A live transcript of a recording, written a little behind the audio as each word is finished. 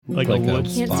Like a wood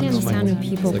Can't box. stand the sound of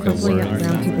people It's like a crumpling up word.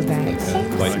 brown paper bags.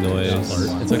 White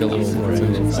noise. It's like a little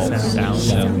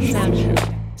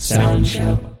Sound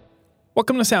show.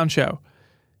 Welcome to Sound Show.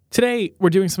 Today, we're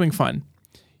doing something fun.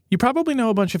 You probably know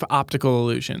a bunch of optical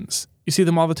illusions. You see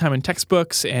them all the time in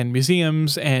textbooks and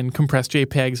museums and compressed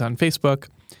JPEGs on Facebook.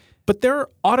 But there are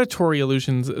auditory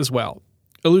illusions as well.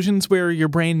 Illusions where your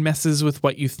brain messes with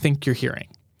what you think you're hearing.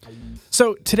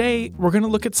 So today, we're going to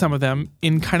look at some of them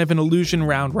in kind of an illusion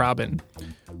round robin.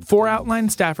 4 outline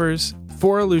staffers,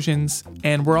 4 illusions,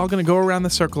 and we're all going to go around the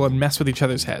circle and mess with each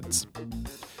other's heads.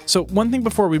 So one thing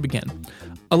before we begin.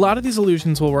 A lot of these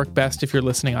illusions will work best if you're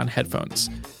listening on headphones.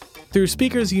 Through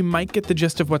speakers, you might get the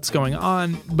gist of what's going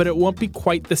on, but it won't be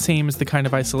quite the same as the kind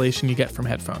of isolation you get from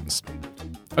headphones.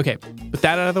 Okay, with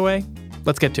that out of the way,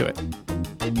 let's get to it.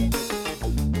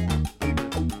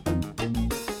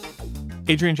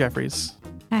 Adrienne Jeffries,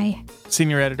 Hi,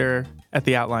 senior editor at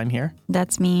The Outline here.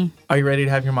 that's me. Are you ready to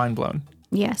have your mind blown?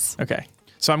 Yes. Okay.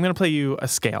 So I'm going to play you a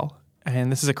scale, and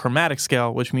this is a chromatic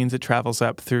scale, which means it travels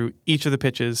up through each of the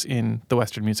pitches in the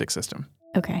Western music system.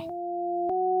 Okay.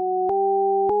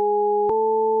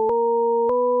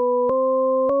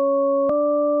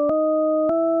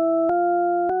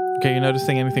 Okay, you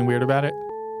noticing anything weird about it?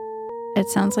 It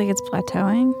sounds like it's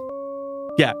plateauing.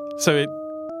 Yeah. So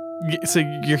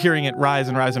you're hearing it rise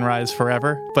and rise and rise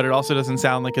forever, but it also doesn't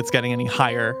sound like it's getting any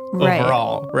higher Right.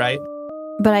 overall, right?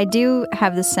 But I do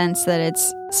have the sense that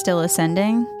it's still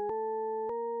ascending,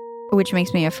 which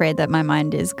makes me afraid that my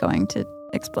mind is going to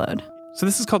explode. So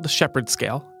this is called the Shepard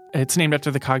scale. It's named after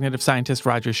the cognitive scientist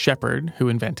Roger Shepard, who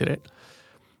invented it.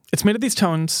 It's made of these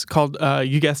tones called,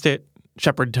 you guessed it,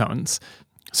 Shepard tones.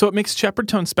 So what makes Shepard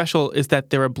tones special is that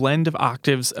they're a blend of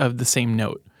octaves of the same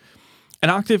note. An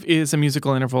octave is a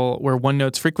musical interval where one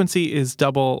note's frequency is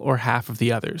double or half of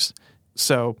the others.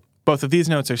 So both of these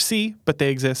notes are C, but they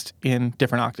exist in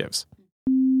different octaves.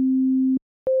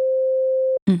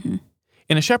 Mm-hmm.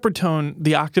 In a Shepard tone,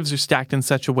 the octaves are stacked in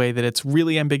such a way that it's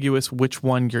really ambiguous which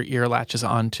one your ear latches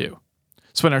onto.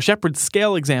 So in our Shepard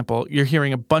scale example, you're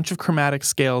hearing a bunch of chromatic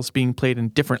scales being played in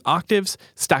different octaves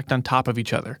stacked on top of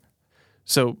each other.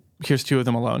 So here's 2 of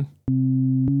them alone.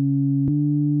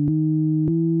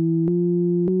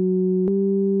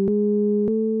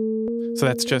 So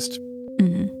that's just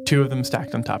 2 of them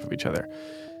stacked on top of each other.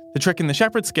 The trick in the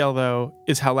Shepard scale, though,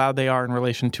 is how loud they are in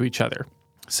relation to each other.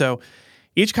 So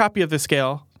each copy of the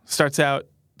scale starts out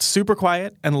super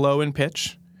quiet and low in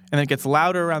pitch, and then it gets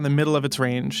louder around the middle of its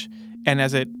range. And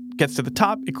as it gets to the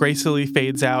top, it gracefully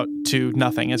fades out to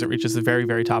nothing as it reaches the very,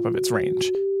 very top of its range.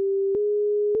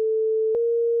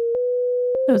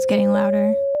 So it's getting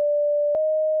louder.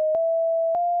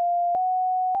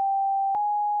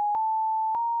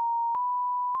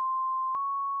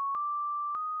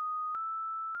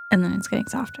 And then it's getting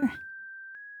softer.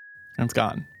 And it's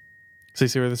gone. So you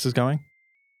see where this is going?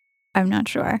 I'm not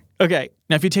sure. Okay,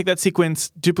 now if you take that sequence,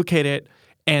 duplicate it,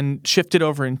 and shift it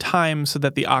over in time so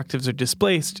that the octaves are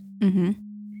displaced, Mm-hmm.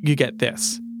 you get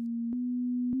this.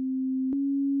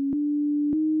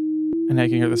 And now you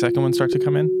can hear the second one start to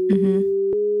come in. Mm-hmm.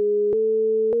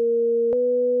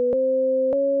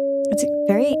 It's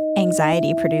very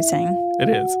anxiety producing. It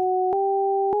is.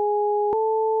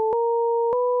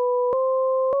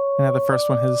 And now the first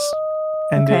one has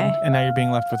ended, Okay. and now you're being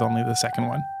left with only the second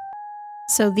one.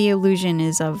 So the illusion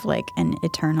is of like an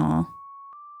eternal,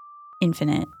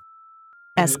 infinite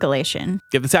escalation.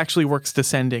 Yeah, this actually works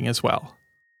descending as well.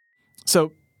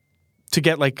 So to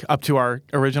get like up to our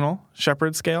original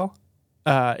Shepard scale,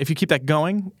 if you keep that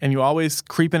going and you always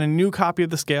creep in a new copy of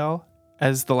the scale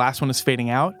as the last one is fading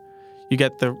out, you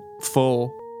get the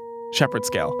full Shepard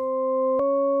scale.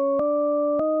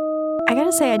 I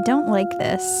gotta say, I don't like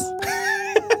this.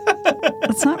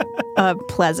 It's not a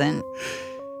pleasant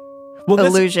Well,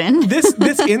 illusion.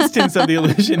 This instance of the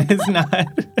illusion is not.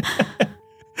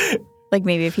 Like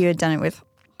maybe if you had done it with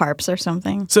harps or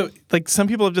something. So, like, some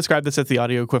people have described this as the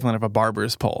audio equivalent of a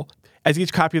barber's pole. As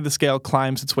each copy of the scale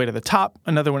climbs its way to the top,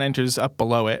 another one enters up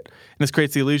below it. And this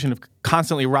creates the illusion of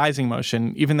constantly rising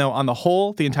motion, even though on the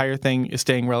whole, the entire thing is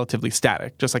staying relatively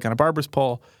static. Just like on a barber's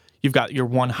pole, you've got your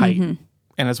one height. Mm-hmm.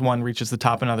 And as one reaches the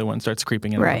top, another one starts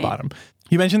creeping in at Right. the bottom.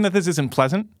 You mentioned that this isn't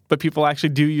pleasant, but people actually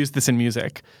do use this in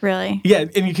music. Really? Yeah,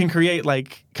 and you can create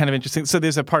like kind of interesting. So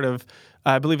there's a part of,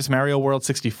 I believe it's Mario World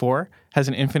 64, has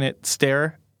an infinite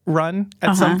stair run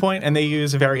at some point, and they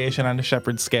use a variation on the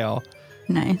Shepard scale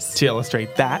Nice. to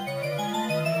illustrate that.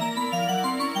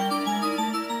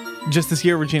 Just this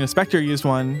year, Regina Spektor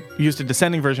used a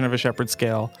descending version of a Shepard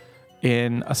scale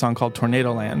in a song called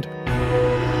Tornado Land.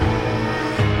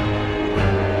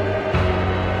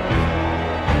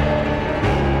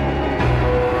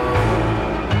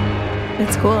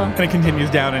 That's cool. And it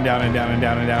continues down and down and down and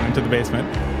down and down into the basement.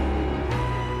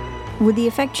 Would the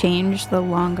effect change the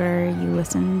longer you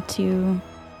listen to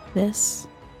this?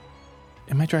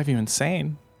 It might drive you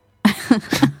insane.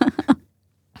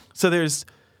 So there's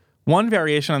one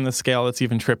variation on the scale that's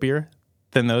even trippier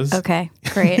than those. Okay,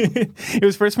 great. It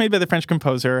was first made by the French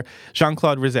composer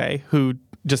Jean-Claude Rizet, who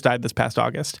just died this past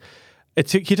August. He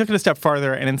took it a step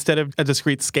farther, and instead of a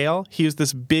discrete scale, he used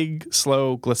this big,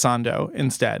 slow glissando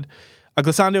instead. A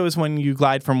glissando is when you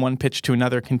glide from one pitch to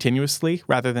another continuously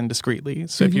rather than discretely.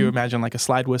 So if you imagine like a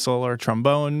slide whistle or a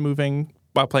trombone moving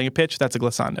while playing a pitch, that's a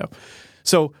glissando.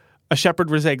 So a Shepard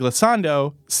Rizet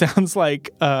glissando sounds like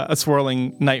a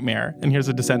swirling nightmare. And here's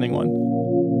a descending one.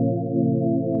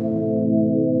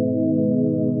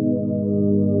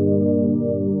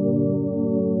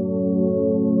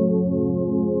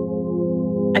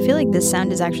 I feel like this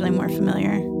sound is actually more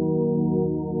familiar.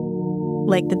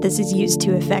 Like that this is used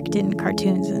to effect in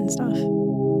cartoons and stuff.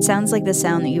 Sounds like the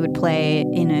sound that you would play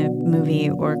in a movie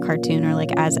or cartoon, or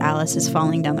like as Alice is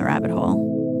falling down the rabbit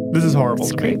hole. This is horrible.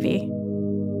 It's to creepy.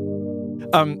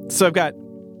 Me. So I've got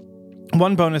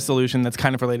one bonus illusion that's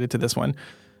kind of related to this one.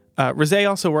 Rizet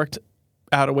also worked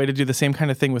out a way to do the same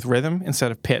kind of thing with rhythm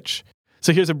instead of pitch.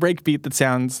 So here's a break beat that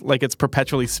sounds like it's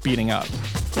perpetually speeding up.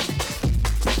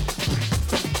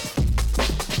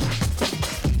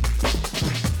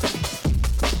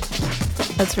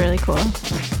 That's really cool.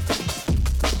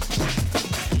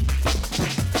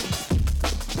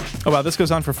 Oh, wow, this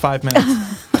goes on for 5 minutes.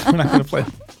 We're not going to play.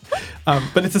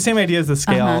 But it's the same idea as the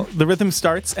scale. The rhythm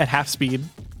starts at half speed,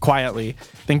 quietly,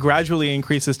 then gradually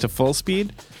increases to full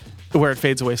speed, where it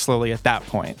fades away slowly at that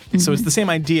point. So it's the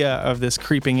same idea of this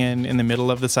creeping in the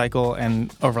middle of the cycle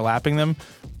and overlapping them.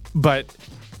 But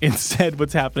instead,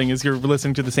 what's happening is you're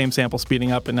listening to the same sample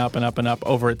speeding up and up and up and up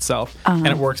over itself. And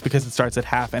it works because it starts at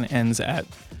half and ends at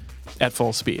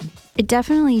full speed. It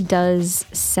definitely does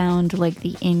sound like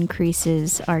the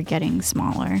increases are getting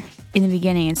smaller. In the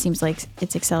beginning, it seems like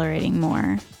it's accelerating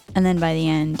more. And then by the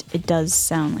end, it does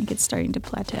sound like it's starting to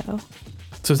plateau.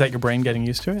 So is that your brain getting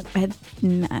used to it?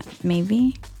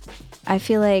 Maybe. I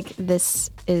feel like this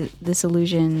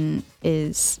illusion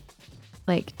is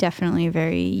like definitely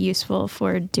very useful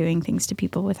for doing things to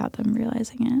people without them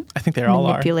realizing it. I think they all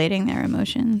are. Manipulating their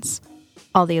emotions.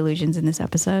 All the illusions in this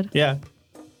episode. Yeah.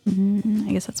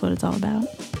 I guess that's what it's all about.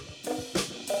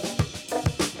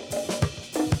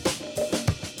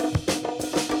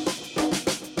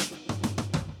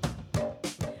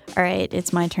 All right,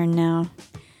 it's my turn now.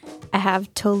 I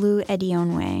have Tolu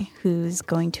Edionwe, who's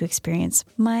going to experience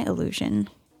my illusion.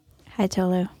 Hi,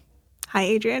 Tolu. Hi,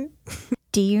 Adrian.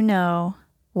 Do you know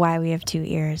why we have two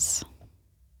ears?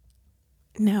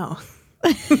 No.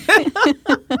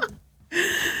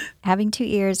 Having two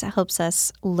ears helps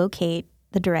us locate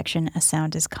the direction a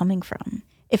sound is coming from.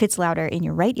 If it's louder in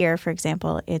your right ear, for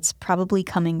example, it's probably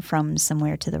coming from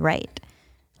somewhere to the right.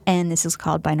 And this is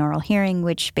called binaural hearing,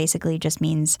 which basically just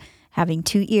means having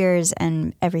two ears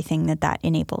and everything that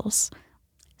enables.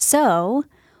 So,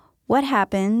 what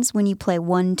happens when you play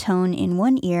one tone in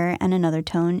one ear and another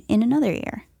tone in another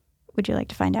ear? Would you like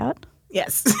to find out?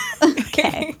 Yes.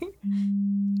 Okay.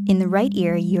 In the right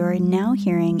ear, you're now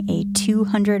hearing a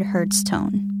 200 hertz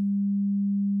tone.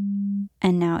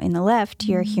 And now in the left,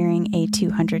 you're hearing a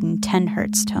 210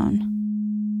 hertz tone.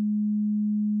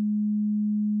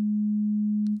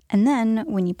 And then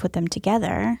when you put them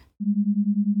together,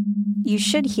 you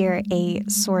should hear a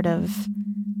sort of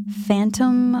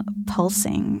phantom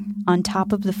pulsing on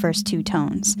top of the first two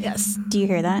tones. Yes. Do you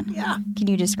hear that? Yeah. Can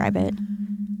you describe it?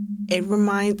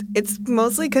 It's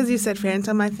mostly because you said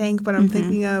phantom, I think, but I'm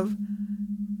thinking of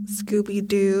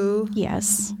Scooby-Doo.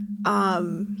 Yes.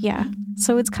 Yeah.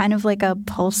 So it's kind of like a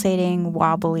pulsating,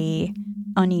 wobbly,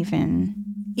 uneven.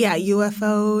 Yeah,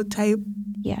 UFO type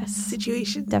Yes.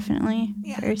 situation. Definitely.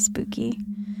 Yeah. Very spooky.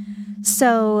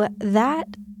 So that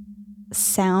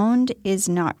sound is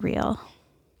not real.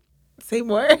 Say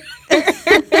more.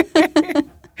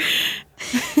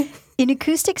 In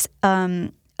acoustics,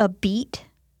 a beat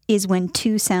is when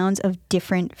two sounds of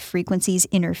different frequencies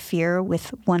interfere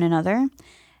with one another.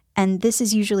 And this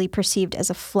is usually perceived as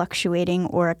a fluctuating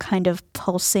or a kind of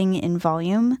pulsing in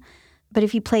volume. But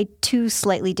if you play two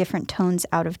slightly different tones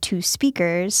out of two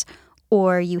speakers,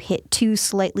 or you hit two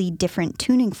slightly different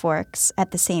tuning forks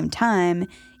at the same time,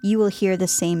 you will hear the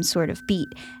same sort of beat.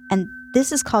 And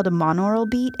this is called a monaural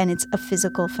beat, and it's a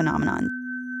physical phenomenon.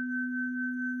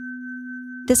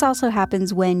 This also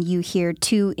happens when you hear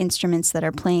two instruments that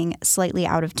are playing slightly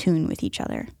out of tune with each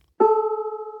other.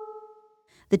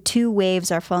 the two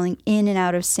waves are falling in and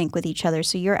out of sync with each other,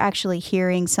 so you're actually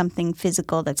hearing something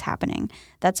physical that's happening.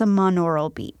 That's a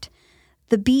monaural beat.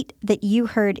 The beat that you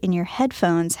heard in your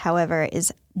headphones, however,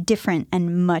 is different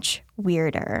and much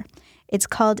weirder. It's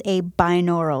called a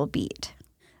binaural beat.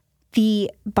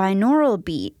 The binaural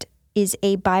beat is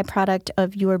a byproduct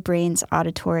of your brain's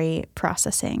auditory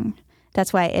processing.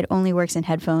 That's why it only works in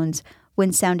headphones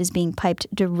when sound is being piped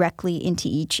directly into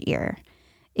each ear.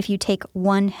 If you take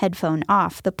one headphone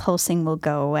off, the pulsing will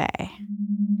go away.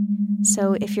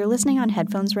 So if you're listening on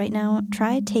headphones right now,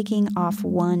 try taking off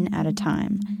one at a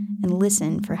time and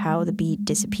listen for how the beat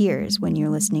disappears when you're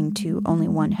listening to only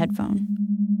one headphone.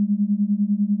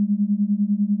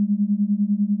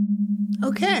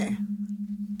 Okay.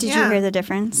 Did Yeah. you hear the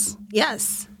difference?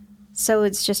 Yes. So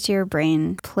it's just your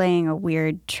brain playing a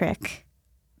weird trick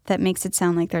that makes it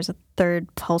sound like there's a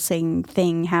third pulsing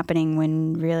thing happening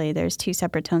when really there's two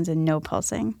separate tones and no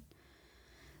pulsing.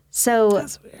 So,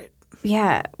 That's weird.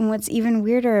 yeah, what's even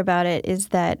weirder about it is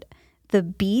that the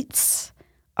beats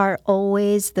are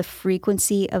always the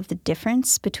frequency of the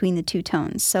difference between the two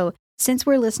tones. So since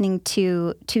we're listening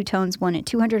to two tones, one at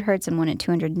 200 hertz and one at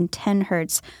 210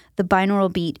 hertz, the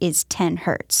binaural beat is 10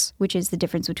 hertz, which is the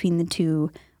difference between the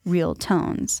two real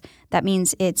tones. That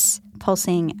means it's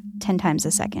pulsing 10 times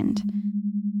a second.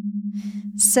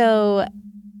 So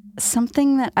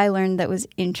something that I learned that was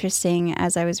interesting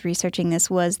as I was researching this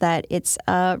was that it's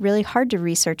really hard to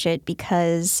research it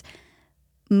because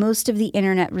most of the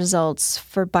internet results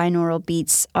for binaural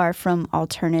beats are from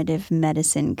alternative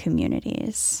medicine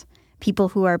communities. People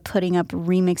who are putting up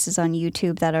remixes on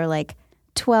YouTube that are like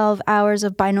 12 hours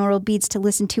of binaural beats to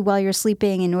listen to while you're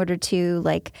sleeping in order to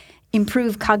like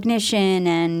improve cognition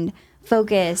and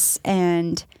focus.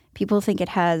 And people think it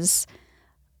has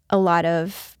a lot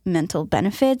of mental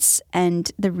benefits.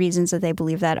 And the reasons that they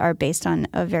believe that are based on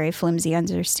a very flimsy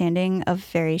understanding of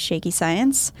very shaky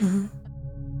science. Mm-hmm.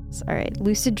 All right.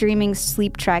 Lucid dreaming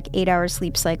sleep track 8-hour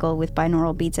sleep cycle with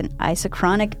binaural beats and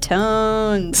isochronic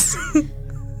tones.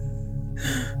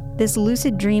 This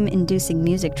lucid dream inducing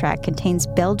music track contains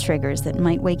bell triggers that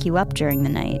might wake you up during the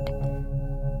night.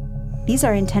 These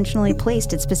are intentionally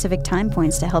placed at specific time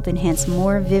points to help enhance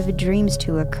more vivid dreams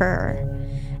to occur,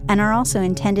 and are also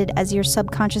intended as your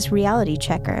subconscious reality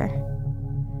checker.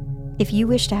 If you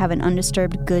wish to have an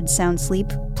undisturbed, good sound sleep,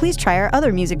 please try our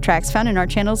other music tracks found in our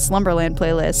channel's Slumberland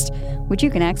playlist, which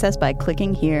you can access by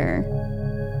clicking here.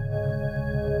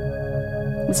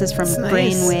 This is from That's nice.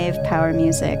 Brainwave Power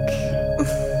Music.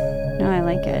 No, I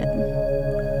like it.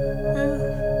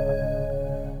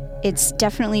 It's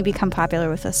definitely become popular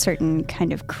with a certain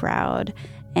kind of crowd.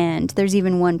 And there's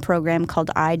even one program called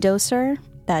iDoser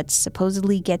that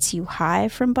supposedly gets you high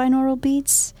from binaural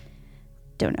beats.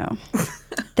 Don't know.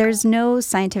 There's no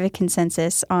scientific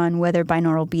consensus on whether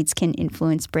binaural beats can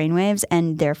influence brainwaves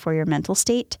and therefore your mental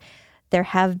state. There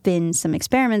have been some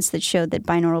experiments that showed that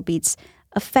binaural beats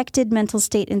affected mental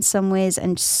state in some ways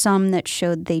and some that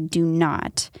showed they do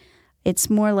not.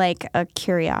 It's more like a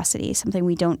curiosity, something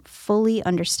we don't fully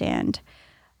understand.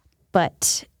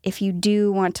 But if you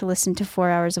do want to listen to 4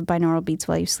 hours of binaural beats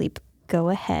while you sleep, go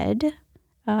ahead.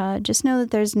 Just know that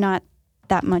there's not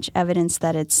that much evidence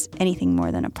that it's anything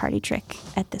more than a party trick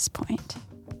at this point.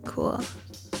 Cool.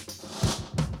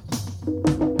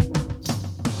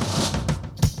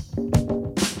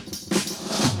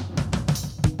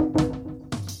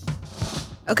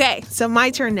 Okay, so my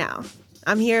turn now.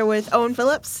 I'm here with Owen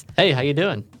Phillips, Hey, how you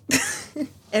doing?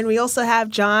 and we also have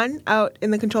John out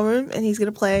in the control room, and he's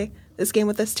going to play this game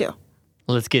with us too.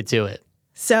 Let's get to it.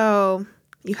 So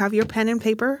you have your pen and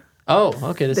paper. Oh,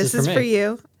 okay. This This is is for me. for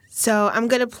you. So I'm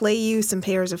going to play you some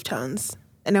pairs of tones,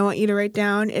 and I want you to write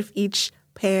down if each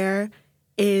pair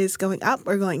is going up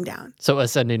or going down. So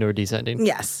ascending or descending?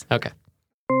 Yes. Okay.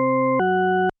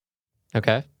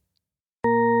 Okay.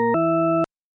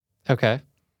 Okay.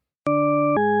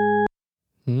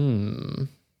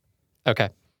 Okay.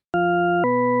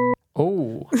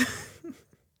 Oh.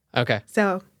 Okay.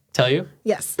 So, Tell you?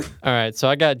 yes. All right. So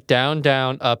I got down,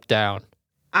 down, up, down.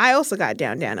 I also got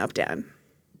down, down, up, down.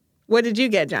 What did you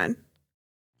get, John?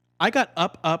 I got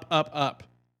up, up, up, up.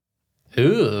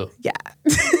 Ooh. Yeah.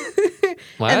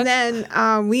 What? And then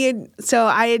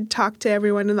I had talked to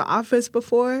everyone in the office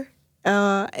before,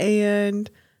 and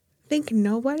I think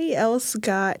nobody else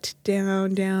got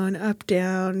down, down, up,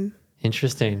 down.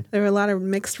 Interesting. There were a lot of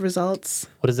mixed results.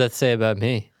 What does that say about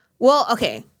me? Well,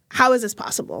 okay, how is this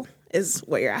possible is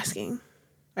what you're asking,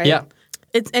 right? Yeah.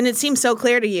 It seems so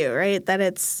clear to you, right, that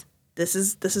this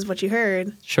is what you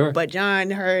heard. Sure. But John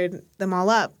heard them all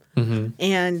up, Mm-hmm.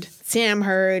 and Sam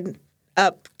heard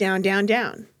up, down, down,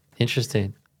 down.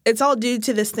 Interesting. it's all due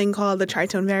to this thing called the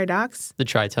tritone paradox. The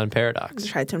tritone paradox. The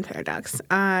tritone paradox.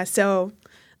 So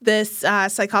this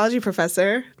psychology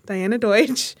professor, Diana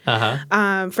Deutsch,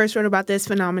 first wrote about this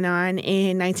phenomenon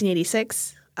in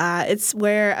 1986. It's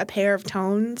where a pair of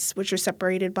tones, which are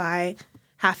separated by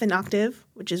half an octave,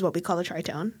 which is what we call a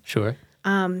tritone, Sure.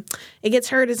 it gets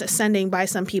heard as ascending by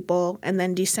some people and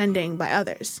then descending by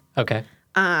others. Okay.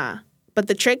 But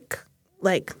the trick,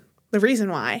 like the reason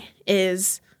why,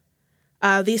 is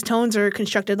these tones are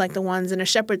constructed like the ones in a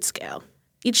shepherd scale.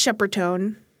 Each shepherd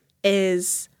tone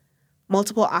is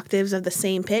multiple octaves of the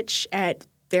same pitch at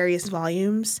various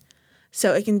volumes.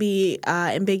 So it can be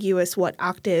ambiguous what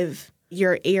octave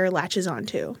your ear latches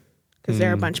onto because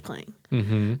there are a bunch playing.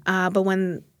 But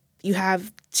when you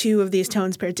have two of these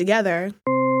tones paired together,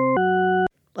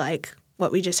 like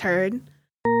what we just heard,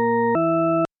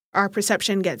 our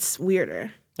perception gets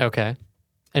weirder. Okay.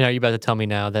 And are you about to tell me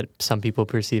now that some people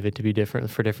perceive it to be different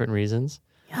for different reasons?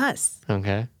 Yes.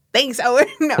 Okay. Thanks, Owen.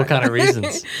 No. What kind of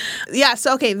reasons? Yeah,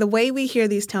 so okay, the way we hear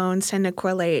these tones tend to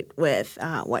correlate with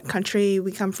what country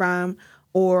we come from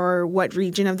or what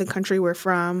region of the country we're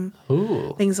from,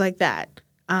 Ooh. things like that.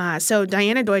 So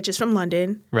Diana Deutsch is from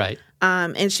London, Right.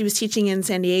 and she was teaching in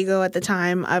San Diego at the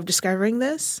time of discovering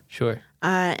this. Sure.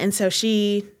 And so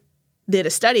she did a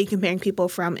study comparing people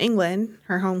from England,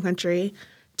 her home country,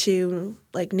 to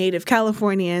like native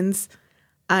Californians,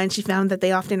 and she found that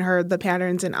they often heard the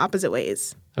patterns in opposite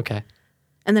ways. Okay.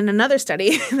 And then another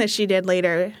study that she did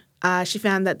later, she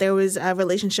found that there was a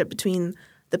relationship between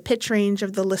the pitch range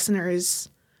of the listener's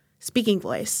speaking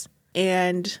voice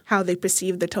and how they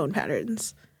perceive the tone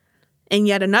patterns. In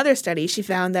yet another study, she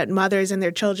found that mothers and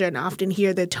their children often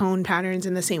hear the tone patterns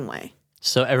in the same way.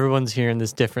 So everyone's hearing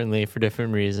this differently for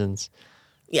different reasons.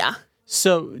 Yeah.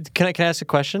 So can I ask a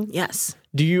question? Yes.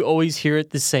 Do you always hear it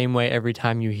the same way every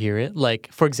time you hear it? Like,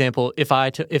 for example,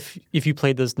 if you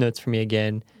played those notes for me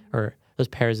again, or those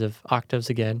pairs of octaves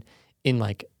again, in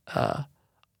like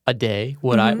a day,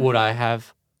 would I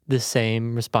have the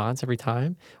same response every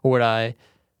time, or would I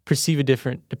perceive it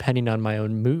different depending on my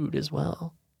own mood as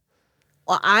well?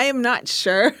 Well, I am not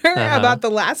sure about the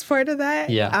last part of that.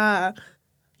 Yeah.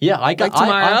 Yeah, I got Like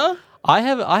tomorrow? I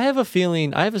have a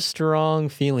feeling. I have a strong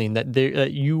feeling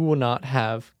that you will not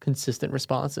have consistent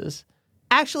responses.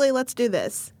 Actually, let's do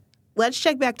this. Let's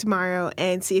check back tomorrow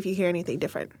and see if you hear anything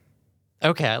different.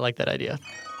 Okay, I like that idea.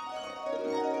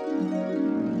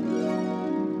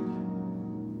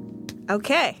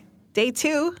 Okay. Day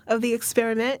 2 of the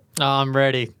experiment. Oh, I'm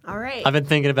ready. All right. I've been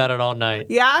thinking about it all night.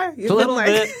 Yeah? You've A little been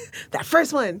like bit. that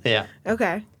first one. Yeah.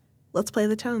 Okay. Let's play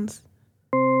the tones.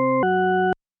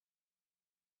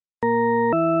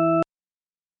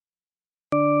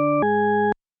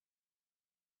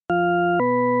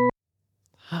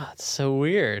 Oh, it's so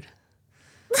weird.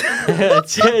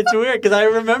 it's weird because I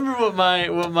remember what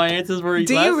my answers were.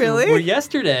 Do you really? Were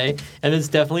yesterday, and it's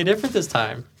definitely different this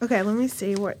time. Okay, let me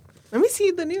see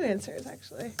the new answers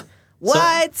actually.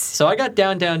 What? So I got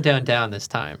down, down, down, down this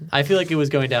time. I feel like it was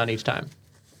going down each time.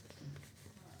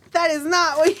 That is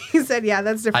not what you said. Yeah,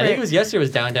 that's different. I think it was yesterday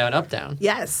was down, down, up, down.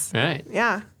 Yes. Right.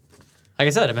 Yeah. Like I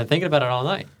said, I've been thinking about it all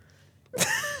night.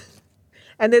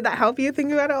 And did that help you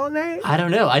think about it all night? I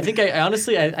don't know. I think I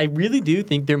honestly, I really do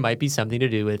think there might be something to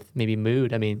do with maybe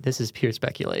mood. I mean, this is pure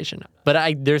speculation.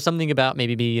 But there's something about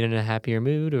maybe being in a happier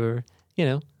mood or,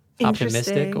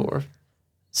 optimistic Interesting. or...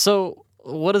 So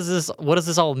what does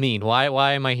this all mean?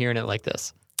 Why am I hearing it like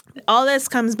this? All this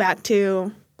comes back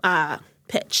to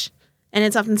pitch. And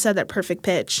it's often said that perfect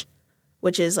pitch,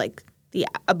 which is like the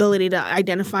ability to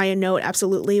identify a note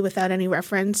absolutely without any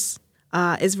reference,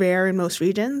 is rare in most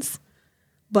regions.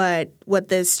 But what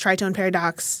this tritone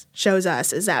paradox shows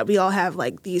us is that we all have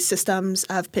like these systems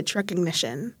of pitch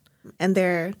recognition, and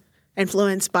they're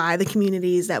influenced by the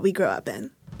communities that we grow up in.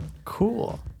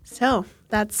 Cool. So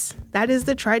that is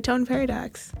the tritone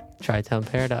paradox. Tritone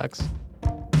paradox.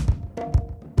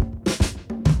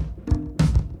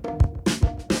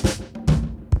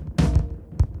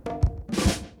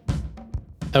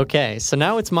 Okay, so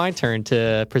now it's my turn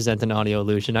to present an audio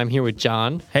illusion. I'm here with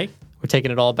John. Hey, We're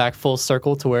taking it all back full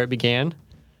circle to where it began.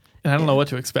 and I don't know what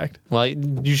to expect. Well,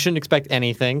 you shouldn't expect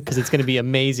anything because it's going to be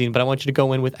amazing, but I want you to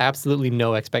go in with absolutely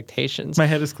no expectations. My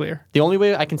head is clear. The only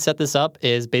way I can set this up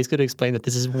is basically to explain that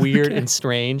this is weird and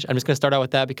strange. I'm just going to start out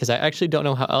with that because I actually don't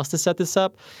know how else to set this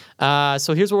up.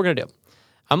 So here's what we're going to do.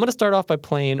 I'm going to start off by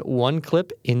playing one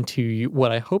clip into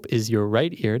what I hope is your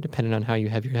right ear, depending on how you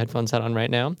have your headphones set on right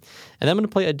now. And then I'm going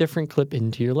to play a different clip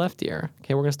into your left ear.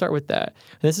 Okay, we're going to start with that.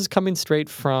 And this is coming straight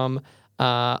from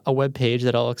a web page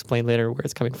that I'll explain later where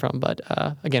it's coming from. But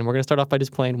again, we're going to start off by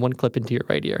just playing one clip into your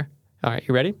right ear. All right,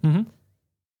 you ready? Mm-hmm.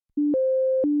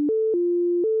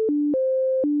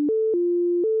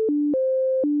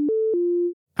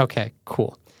 Okay,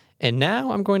 cool. And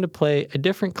now I'm going to play a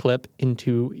different clip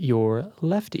into your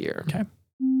left ear. Okay.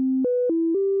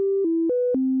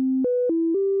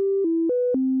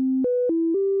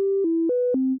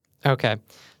 Okay.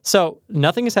 So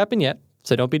nothing has happened yet.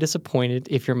 So don't be disappointed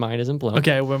if your mind isn't blown.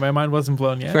 Okay, well, my mind wasn't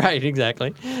blown yet. Right,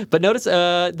 exactly. But notice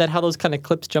that how those kind of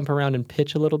clips jump around and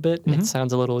pitch a little bit. It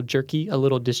sounds a little jerky, a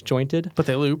little disjointed. But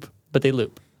they loop. But they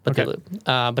loop. Okay.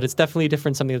 But it's definitely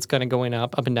different, something that's kind of going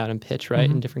up and down in pitch, right,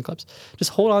 in different clips. Just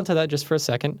hold on to that just for a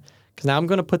second, because now I'm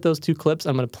going to put those two clips,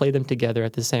 I'm going to play them together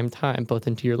at the same time, both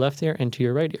into your left ear and to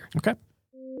your right ear. Okay.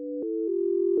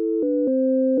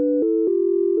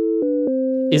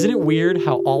 Isn't it weird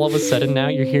how all of a sudden now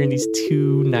you're hearing these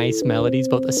two nice melodies,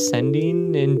 both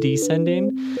ascending and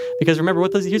descending? Because remember,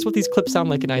 here's what these clips sound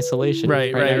like in isolation.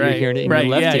 Right. Now you're hearing it in your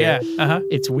left ear. Yeah. Uh-huh.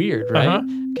 It's weird, right?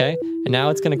 Uh-huh. Okay. And now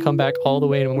it's going to come back all the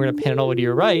way, and we're going to pan it all the way to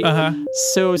your right. Uh-huh.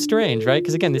 So strange, right?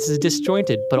 Because again, this is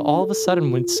disjointed. But all of a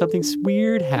sudden, when something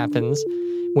weird happens,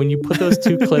 when you put those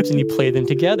two clips and you play them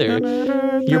together,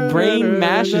 your brain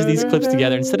mashes these clips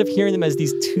together. Instead of hearing them as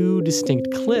these two distinct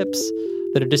clips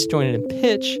that are disjointed in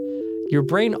pitch, your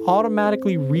brain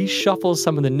automatically reshuffles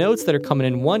some of the notes that are coming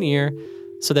in one ear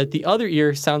so that the other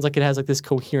ear sounds like it has like this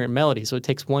coherent melody. So it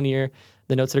takes one ear,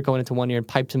 the notes that are going into one ear, and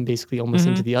pipes them basically almost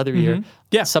into the other ear.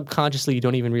 Yeah. Subconsciously, you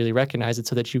don't even really recognize it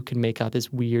so that you can make out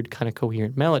this weird kind of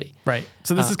coherent melody. Right.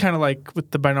 So this is kind of like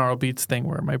with the binaural beats thing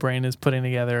where my brain is putting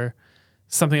together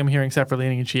something I'm hearing separately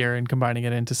in each ear and combining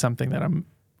it into something that I'm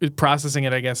processing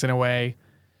it, I guess, in a way.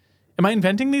 Am I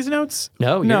inventing these notes?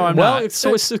 No, I'm not.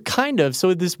 So it's kind of.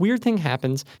 So this weird thing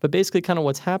happens, but basically kind of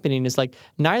what's happening is like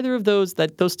neither of those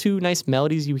two nice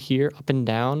melodies you hear up and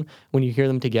down when you hear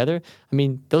them together, I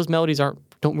mean, those melodies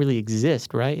don't really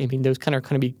exist, right? I mean, those kind of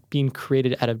being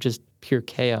created out of just pure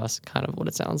chaos, kind of what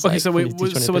it sounds like. Okay, so wait,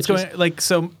 so what's going like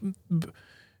so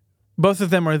both of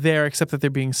them are there except that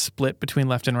they're being split between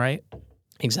left and right?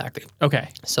 Exactly. Okay.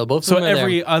 So both So of them are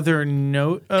every there. other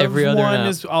note of Every other one note.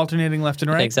 is alternating left and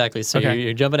right? Exactly. So Okay.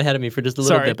 you're jumping ahead of me for just a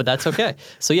little Sorry. bit, but that's okay.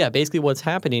 So yeah, basically what's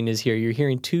happening is here you're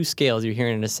hearing two scales. You're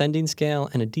hearing an ascending scale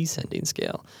and a descending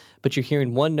scale. But you're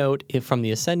hearing one note from the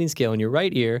ascending scale in your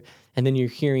right ear, and then you're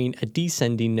hearing a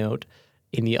descending note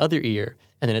in the other ear,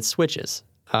 and then it switches.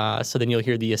 So then you'll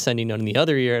hear the ascending note in the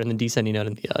other ear and the descending note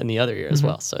in the other ear as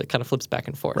well. So it kind of flips back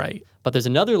and forth. Right. But there's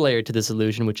another layer to this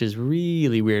illusion, which is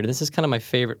really weird. And this is kind of my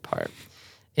favorite part.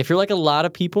 If you're like a lot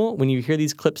of people, when you hear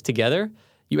these clips together,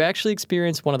 you actually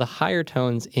experience one of the higher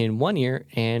tones in one ear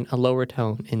and a lower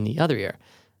tone in the other ear.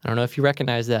 I don't know if you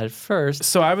recognize that at first.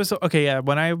 So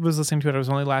when I was listening to it, I was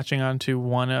only latching on to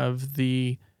one of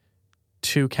the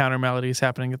two counter melodies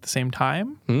happening at the same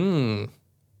time.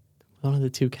 One of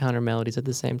the two counter melodies at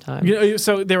the same time.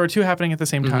 So there were two happening at the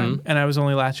same time, and I was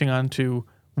only latching on to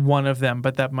one of them,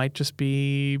 but that might just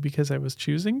be because I was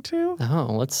choosing to. Oh,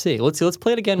 let's see. Let's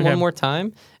play it again one more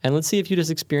time, and let's see if you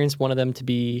just experience one of them to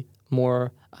be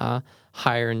more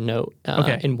higher note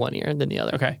in one ear than the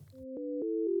other. Okay.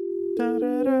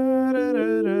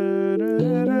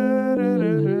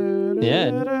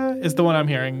 Yeah. Is the one I'm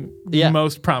hearing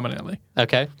most prominently.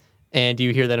 Okay. And do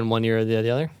you hear that in one ear or the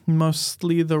other?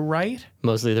 Mostly the right.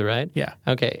 Mostly the right? Yeah.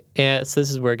 Okay. And so this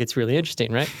is where it gets really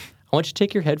interesting, right? I want you to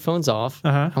take your headphones off.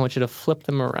 I want you to flip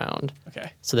them around.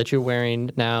 Okay. So that you're wearing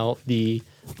now the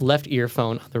left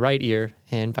earphone on the right ear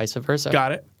and vice versa.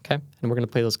 Got it. Okay. And we're going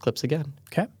to play those clips again.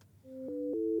 Okay.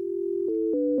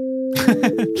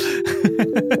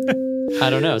 I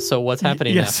don't know. So what's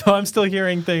happening now? So I'm still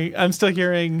hearing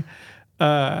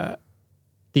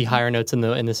The higher notes in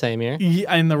the same ear?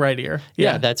 in the right ear.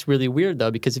 Yeah, that's really weird,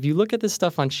 though, because if you look at this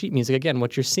stuff on sheet music, again,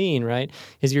 what you're seeing, right,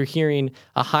 is you're hearing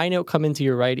a high note come into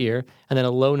your right ear, and then a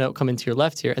low note come into your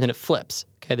left ear, and then it flips.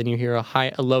 Okay, then you hear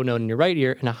a low note in your right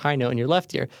ear and a high note in your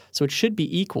left ear. So it should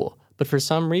be equal. But for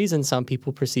some reason, some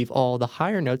people perceive all the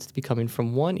higher notes to be coming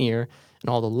from one ear and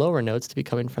all the lower notes to be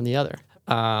coming from the other.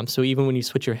 So even when you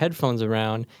switch your headphones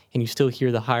around and you still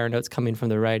hear the higher notes coming from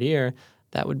the right ear,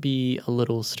 that would be a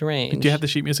little strange. Do you have the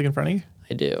sheet music in front of you?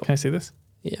 I do. Can I see this?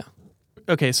 Yeah.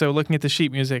 Okay, so looking at the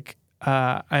sheet music,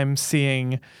 I'm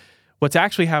seeing what's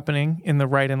actually happening in the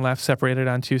right and left separated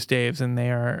on two staves, and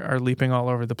they are leaping all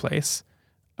over the place.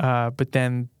 But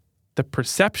then the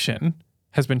perception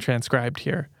has been transcribed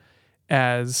here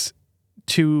as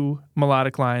two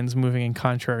melodic lines moving in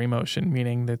contrary motion,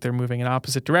 meaning that they're moving in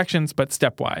opposite directions, but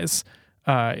stepwise,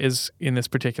 is in this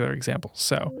particular example.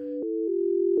 So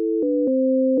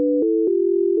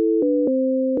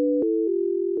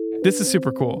this is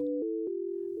super cool.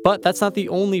 But that's not the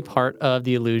only part of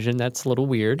the illusion. That's a little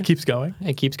weird. Keeps going.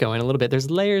 It keeps going a little bit.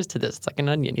 There's layers to this. It's like an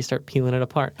onion. You start peeling it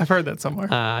apart. I've heard that somewhere.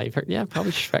 You've heard, yeah,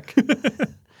 probably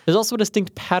Shrek. There's also a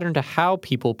distinct pattern to how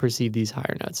people perceive these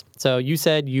higher notes. So you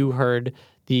said you heard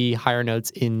the higher notes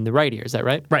in the right ear. Is that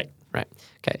right? Right. Right.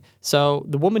 Okay. So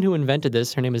the woman who invented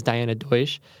this, her name is Diana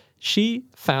Deutsch. She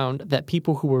found that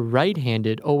people who were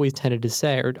right-handed always tended to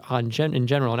say, or in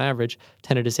general, on average,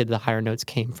 tended to say that the higher notes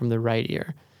came from the right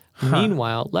ear.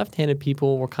 Meanwhile, left-handed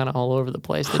people were kind of all over the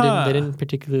place. They didn't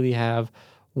particularly have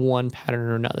one pattern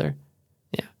or another.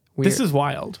 Yeah. Weird. This is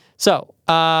wild. So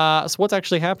what's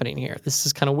actually happening here? This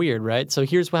is kind of weird, right? So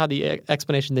here's how the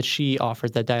explanation that she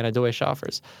offers, that Diana Deutsch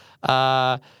offers.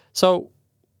 So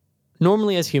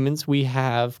normally as humans, we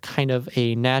have kind of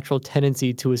a natural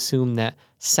tendency to assume that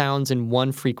sounds in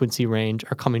one frequency range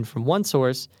are coming from one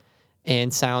source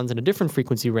and sounds in a different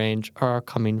frequency range are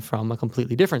coming from a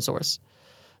completely different source.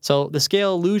 So the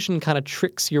scale illusion kind of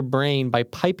tricks your brain by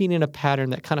piping in a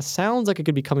pattern that kind of sounds like it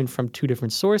could be coming from two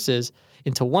different sources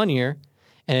into one ear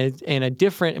and a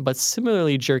different but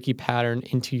similarly jerky pattern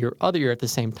into your other ear at the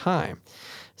same time.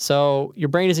 So your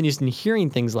brain isn't used to hearing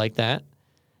things like that.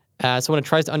 So when it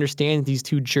tries to understand these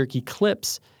two jerky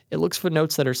clips, it looks for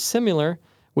notes that are similar,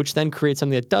 which then creates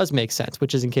something that does make sense,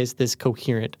 which is in case this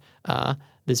coherent,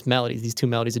 these two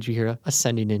melodies that you hear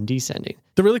ascending and descending.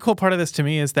 The really cool part of this to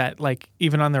me is that, like,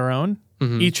 even on their own,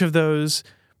 each of those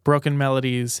broken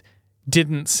melodies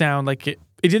didn't sound like it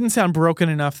didn't sound broken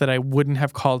enough that I wouldn't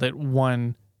have called it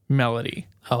one melody.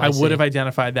 I would have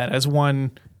identified that as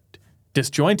one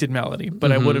disjointed melody,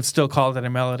 but I would have still called it a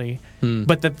melody.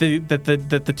 But that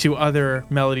the two other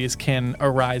melodies can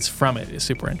arise from it is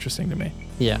super interesting to me.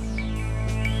 Yeah.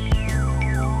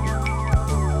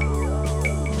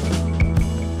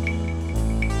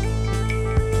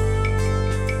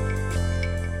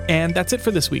 And that's it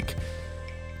for this week.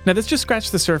 Now, this just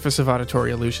scratched the surface of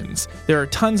auditory illusions. There are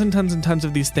tons and tons and tons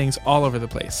of these things all over the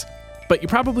place. But you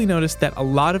probably noticed that a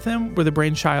lot of them were the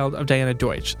brainchild of Diana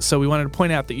Deutsch, so we wanted to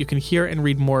point out that you can hear and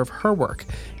read more of her work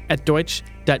at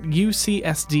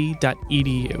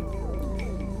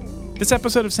deutsch.ucsd.edu. This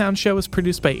episode of Sound Show was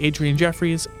produced by Adrian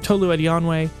Jeffries, Tolu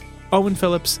Edionwe, Owen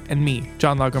Phillips, and me,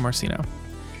 John Lagomarsino.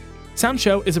 Sound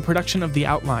Show is a production of The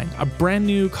Outline, a brand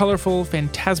new, colorful,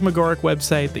 phantasmagoric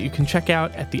website that you can check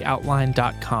out at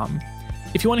theoutline.com.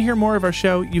 If you want to hear more of our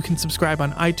show, you can subscribe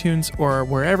on iTunes or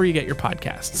wherever you get your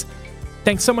podcasts.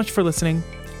 Thanks so much for listening.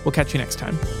 We'll catch you next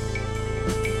time.